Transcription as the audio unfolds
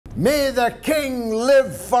May the king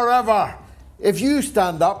live forever. If you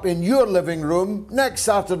stand up in your living room next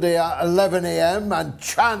Saturday at 11 a.m. and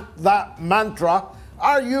chant that mantra,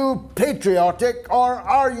 are you patriotic or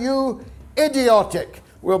are you idiotic?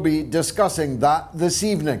 We'll be discussing that this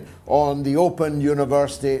evening on the Open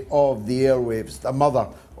University of the Airwaves, the mother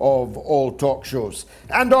of all talk shows.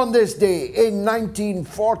 And on this day in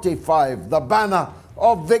 1945, the banner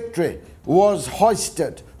of victory was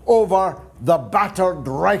hoisted over the battered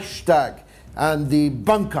Reichstag and the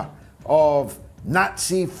bunker of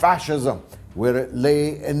Nazi fascism, where it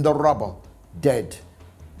lay in the rubble, dead.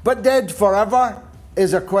 But dead forever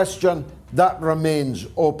is a question that remains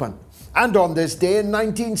open. And on this day in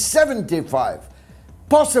 1975,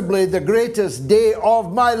 possibly the greatest day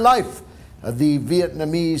of my life, the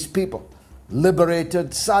Vietnamese people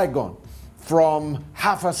liberated Saigon from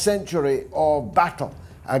half a century of battle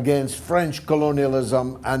against French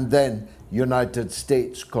colonialism and then United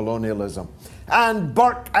States colonialism. And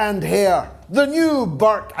Burke and Hare, the new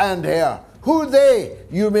Burke and Hare, who they,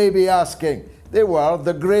 you may be asking? They were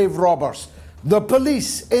the grave robbers. The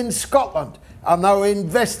police in Scotland are now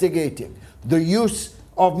investigating the use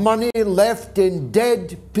of money left in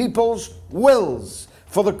dead people's wills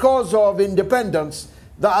for the cause of independence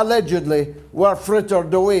that allegedly were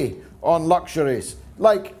frittered away on luxuries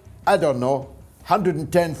like, I don't know,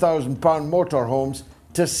 £110,000 motorhomes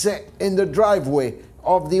to sit in the driveway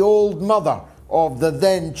of the old mother of the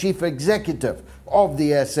then chief executive of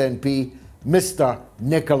the SNP, Mr.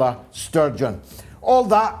 Nicola Sturgeon. All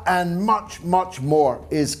that and much, much more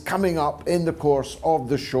is coming up in the course of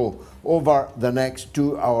the show over the next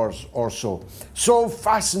 2 hours or so. So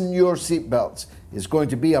fasten your seatbelts. It's going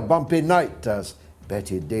to be a bumpy night, as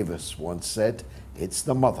Betty Davis once said. It's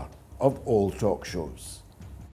the mother of all talk shows.